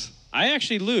guess. I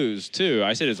actually lose too.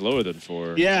 I said it's lower than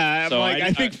 4. Yeah, So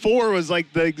I think 4 was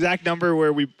like the exact number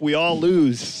where we all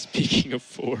lose. Speaking of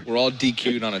 4. We're all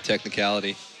DQ'd on a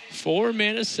technicality. 4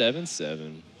 mana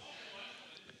 7/7.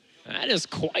 That is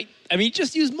quite. I mean,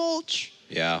 just use Mulch.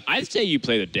 Yeah. I'd say you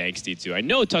play the Danksteed too. I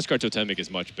know Tuskar Totemic is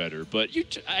much better, but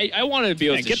I want to be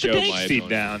able Yeah, to get the show my Danksteed opponent.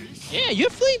 down. Yeah, you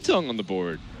have Flame Tongue on the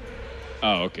board.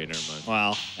 Oh, okay, never mind.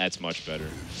 Wow. That's much better.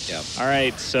 Yeah. All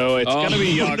right, so it's gonna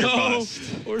be Yager bust.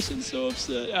 Orson's so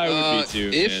upset. I would be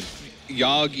too, man. If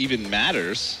Yogg even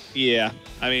matters. Yeah,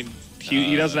 I mean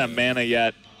he doesn't have mana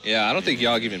yet. Yeah, I don't think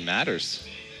Yogg even matters.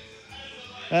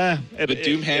 It would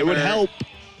Doomhammer- help.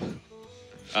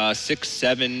 6,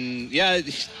 7. Yeah,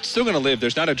 he's still going to live.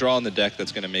 There's not a draw in the deck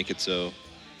that's going to make it so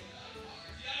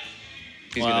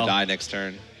he's going Well, to die next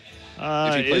turn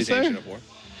if he Is plays there? Ancient of War.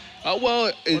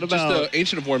 Well, just about- the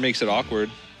Ancient of War makes it awkward.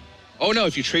 Oh, no,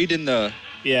 if you trade in the...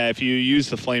 Yeah, if you use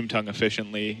the Flame Tongue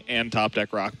efficiently and top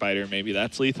deck Rockbiter, maybe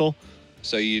that's lethal.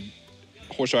 So you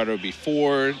Horse Rider would be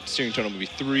 4, Steering Totem would be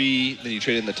 3, then you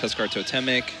trade in the Tuskar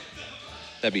Totemic.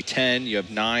 That'd be 10. You have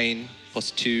 9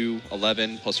 plus 2,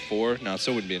 11 plus 4. No, it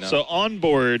still wouldn't be enough. So on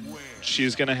board,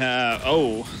 she's gonna have.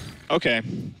 Oh, okay.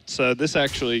 So this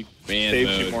actually Man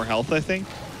saves you mode. more health, I think.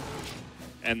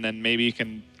 And then maybe you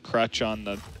can crutch on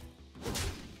the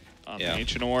Yeah.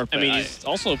 Ancient War. I but mean, he's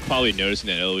also probably noticing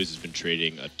that Eloise has been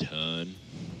trading a ton.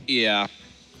 yeah.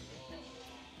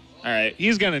 all right,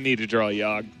 he's gonna need to draw a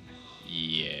Yogg.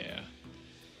 Yeah.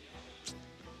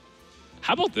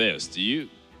 How about this? Do you?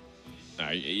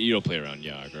 You don't play around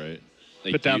Yogg, right?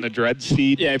 Like, Put down do the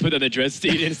Dreadsteed. Yeah, I put down the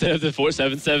Dreadsteed instead of the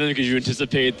 4/7/7 because you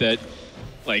anticipate that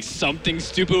like something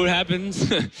stupid would happen,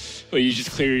 but you just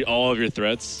clear all of your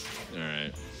threats. All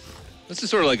right. This is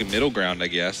sort of like a middle ground, I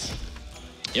guess.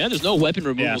 Yeah, there's no weapon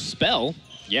removal Yeah. spell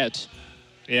yet.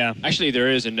 Yeah. Actually,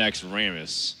 there is a next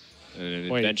Ramus, an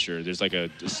Wait. adventure. There's like a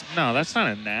No, that's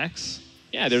not a Nax.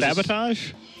 yeah. There's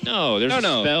Sabotage. there's a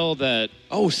No. spell that.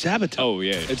 Oh, Sabotage. Oh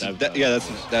yeah, It's, Sabotage.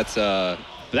 that's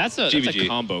But that's a GVG.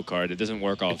 combo card. It doesn't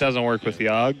work off. It doesn't work with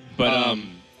Yogg. But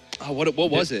what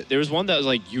was it? There was one that was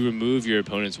like you remove your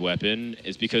opponent's weapon.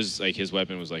 It's because like his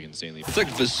weapon was like insanely. It's like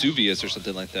Vesuvius or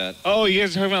something like that. Oh, you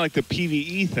guys are talking about like the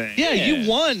PVE thing. Yeah, Yeah. you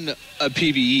won a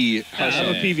PVE. I'm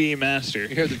a Yeah. PVE master.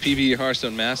 You're the PVE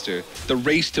Hearthstone Master. The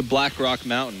race to Black Rock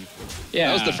Mountain. Yeah,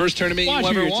 That was the first tournament Watch you who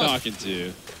ever you're won. talking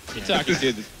to. You're talking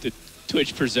to the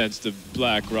Twitch presents the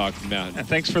Black Rock Mountain. And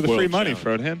thanks for the World free money,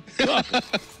 Challenge. Frodhan. You're welcome.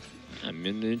 I'm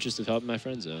in the interest of helping my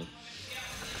friends out.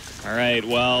 All right,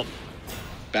 well,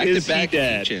 Back Is to back he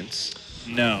dead? Ancients.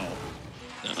 no.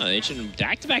 No,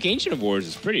 back-to-back Ancient of Wars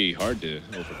is pretty hard to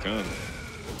overcome.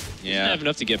 You Yeah. have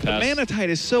enough to get past. Manatite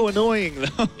is so annoying,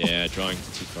 though. Yeah, drawing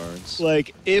 2 cards.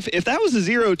 Like, if that was a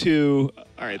 0-2,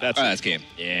 all right, that's All right, that's game.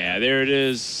 Yeah, there it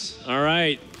is. All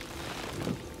right.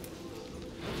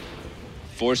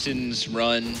 Forsen's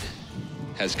run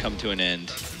has come to an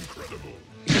end.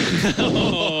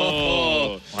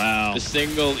 Oh, Wow. the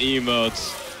single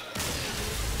emotes.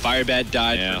 Firebat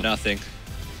died Yeah. for nothing.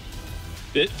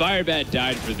 Firebat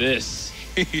died for this.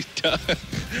 He died.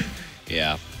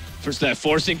 Yeah. First, that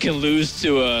Forsen can lose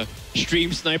to a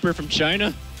stream sniper from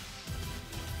China.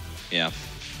 Yeah.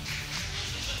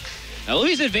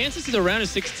 Eloise advances to the round of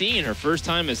 16, her first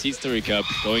time at SeatStory Cup,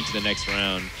 going to the next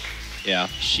round. Yeah.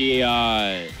 She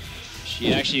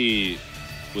actually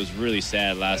was really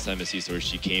sad last time at SeatStory.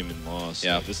 She came and lost.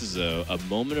 Yeah. So this is a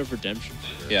moment of redemption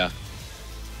for her. Yeah.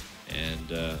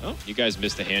 And, oh, you guys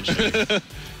missed the handshake.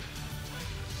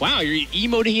 Wow, you're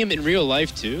emoting him in real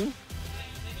life, too?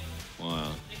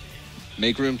 Wow.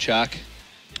 Make room, Chuck.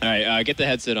 All right, get the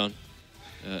headset on,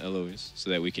 Eloise,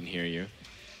 so that we can hear you.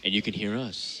 And you can hear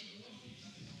us.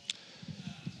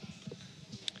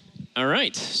 All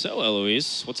right, so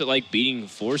Eloise, what's it like beating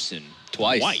Forsen?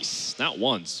 Twice. Not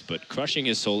once, but crushing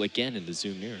his soul again in the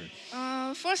Zoom mirror.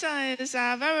 Forsen is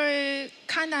a very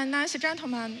kind and nice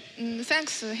gentleman.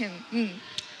 Thanks to him.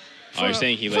 Oh, you're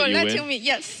saying he for let you letting win? me,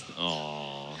 yes. Aww.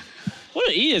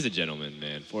 He is a gentleman,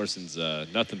 man. Forsen's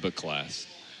nothing but class,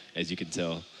 as you can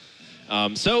tell.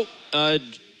 So,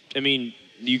 I mean,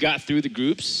 you got through the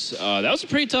groups. That was a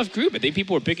pretty tough group. I think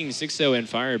people were picking 6-0 and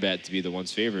Firebat to be the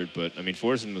ones favored, but I mean,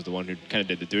 Forsen was the one who kind of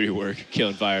did the dirty work,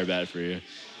 killing Firebat for you.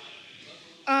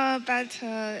 But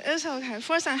it's okay.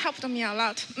 Forsen helped me a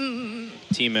lot.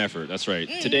 Team effort, that's right.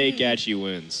 Today, Gachi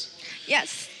wins.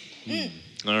 Yes.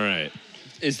 All right.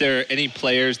 Is there any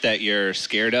players that you're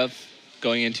scared of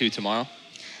going into tomorrow?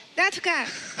 That guy.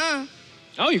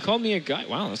 Oh, you called me a guy.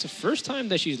 Wow, that's the first time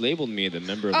that she's labeled me the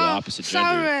member of the opposite gender.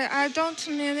 Sorry, I don't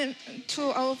mean it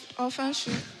to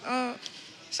offensive.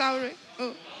 Sorry.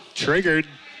 Triggered.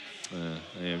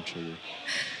 I am triggered.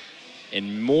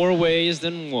 In more ways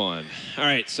than one. All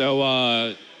right, so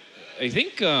I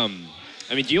think, I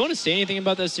mean, do you want to say anything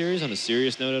about that series on a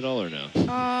serious note at all or no?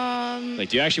 Like,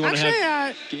 do you actually want to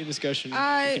have game discussion? You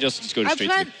can just go straight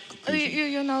to the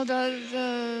conclusion. You know,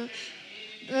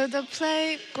 the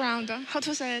playground, how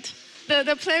to say it?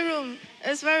 The playroom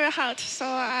is very hot, so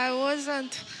I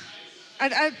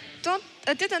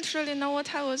didn't really know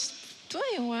what I was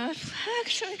doing. Well,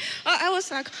 actually, I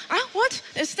was like, what?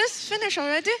 Is this finished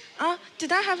already?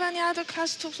 Did I have any other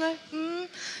class to play?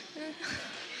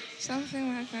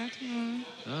 Something like that.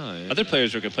 Yeah. Other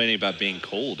players were complaining about being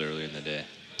cold earlier in the day.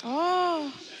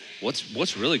 Oh.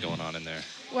 What's really going on in there?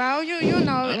 Well, you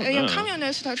know, in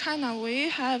communist China, we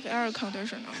have air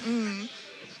conditioner.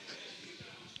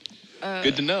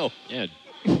 Good to know. Yeah.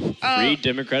 Free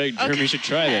democratic Germany should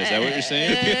try this. Is that what you're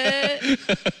saying?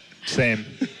 Same.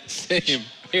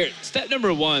 Here, step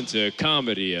number 1 to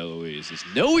comedy, Eloise, is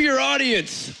know your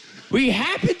audience. We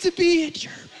happen to be in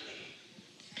Germany.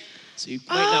 So you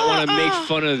might not want to make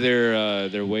fun of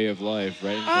their way of life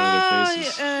right in front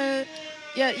of their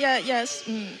faces. Yes.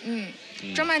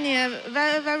 Germany,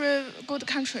 very, very good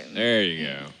country. There you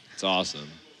go. It's awesome.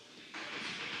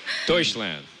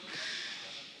 Deutschland.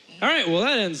 All right, well,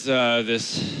 that ends this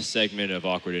segment of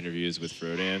awkward interviews with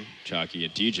Frodan, Chalky,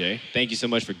 and TJ. Thank you so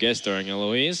much for guest starring,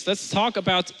 Eloise. Let's talk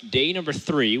about day number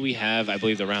 3. We have, I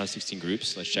believe, the round 16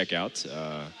 groups. Let's check out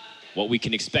what we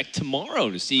can expect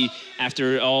tomorrow to see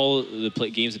after all the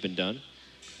games have been done.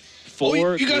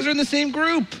 You guys are in the same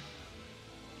group.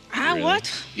 Really?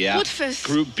 What? Yeah. Good face.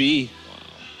 Group B.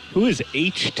 Who is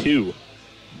H2?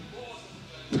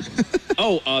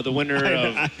 The winner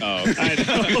of... I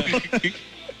know.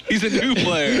 He's a new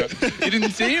player. You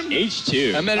didn't see him?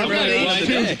 H2. I met him around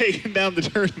H2 taking down the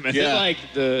tournament. Yeah. Like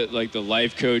the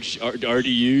life coach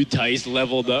RDU Tice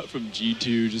leveled up from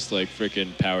G2, just like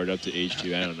freaking powered up to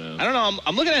H2. I don't know.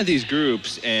 I'm looking at these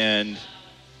groups and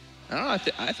I don't know.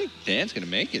 I think Dan's gonna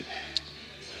make it.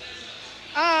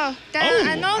 Dan,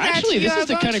 I know that actually, you this are is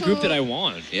the going kind of group that I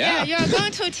want. Yeah. you are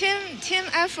going to team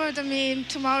effort me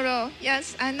tomorrow.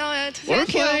 Yes, I know it.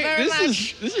 Thank you very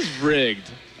much. This is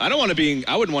rigged. I wouldn't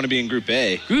want to be in Group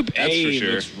A. Group That's A for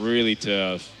sure. looks really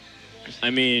tough.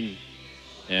 I mean,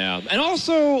 yeah. And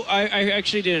also, I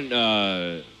actually didn't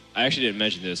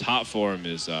mention this. Hot Form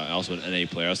is also an NA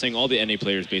player. I was saying all the NA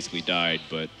players basically died,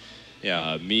 but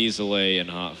Yeah. me, Zalay, and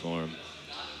Hot Form.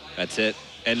 That's it.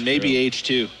 And maybe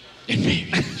H2. And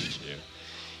maybe H2.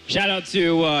 Shout out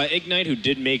to Ignite, who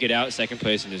did make it out second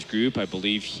place in his group. I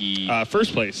believe he...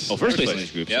 First place. Oh, first place in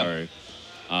his group, Yep. sorry.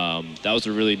 That was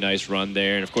a really nice run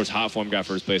there. And, of course, Hot Form got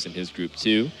first place in his group,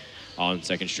 too, on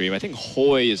second stream. I think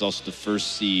Hoy is also the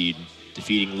first seed,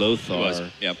 defeating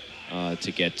Lothar Yep.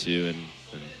 to get to.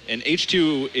 And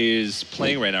H2 is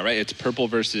playing right now, right? It's Purple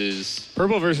versus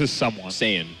someone.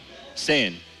 Saiyan.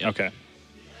 Saiyan. Okay.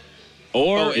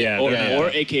 Or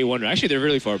they're- AK Wonder. Actually, they're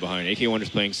really far behind. AK Wonder's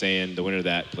playing Saiyan. The winner of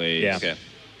that plays Okay.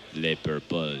 Le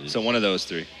Purple. So one of those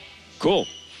three. Cool.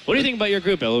 What do you think about your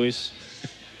group, Eloise?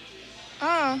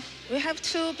 We have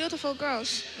two beautiful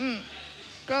girls.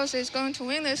 Girls is going to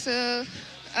win this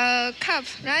cup,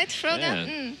 right,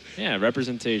 Frodan? Yeah,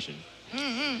 representation.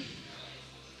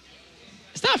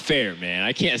 It's not fair, man.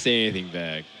 I can't say anything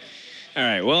back. All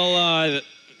right, well,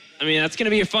 I mean, that's going to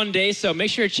be a fun day, so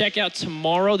make sure to check out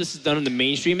tomorrow. This is done on the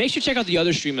main stream. Make sure to check out the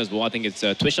other stream as well. I think it's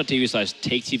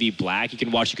twitch.tv/TakeTVBlack. You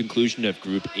can watch the conclusion of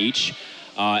Group H,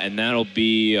 and that'll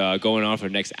be going on for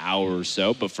the next hour or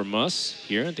so. But from us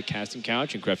here at the Casting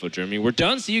Couch in Krefeld, Germany, we're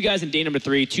done. See you guys in day number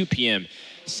 3, 2 p.m.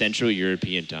 Central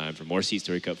European time for more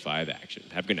SeatStory Cup 5 action.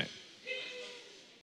 Have a good night.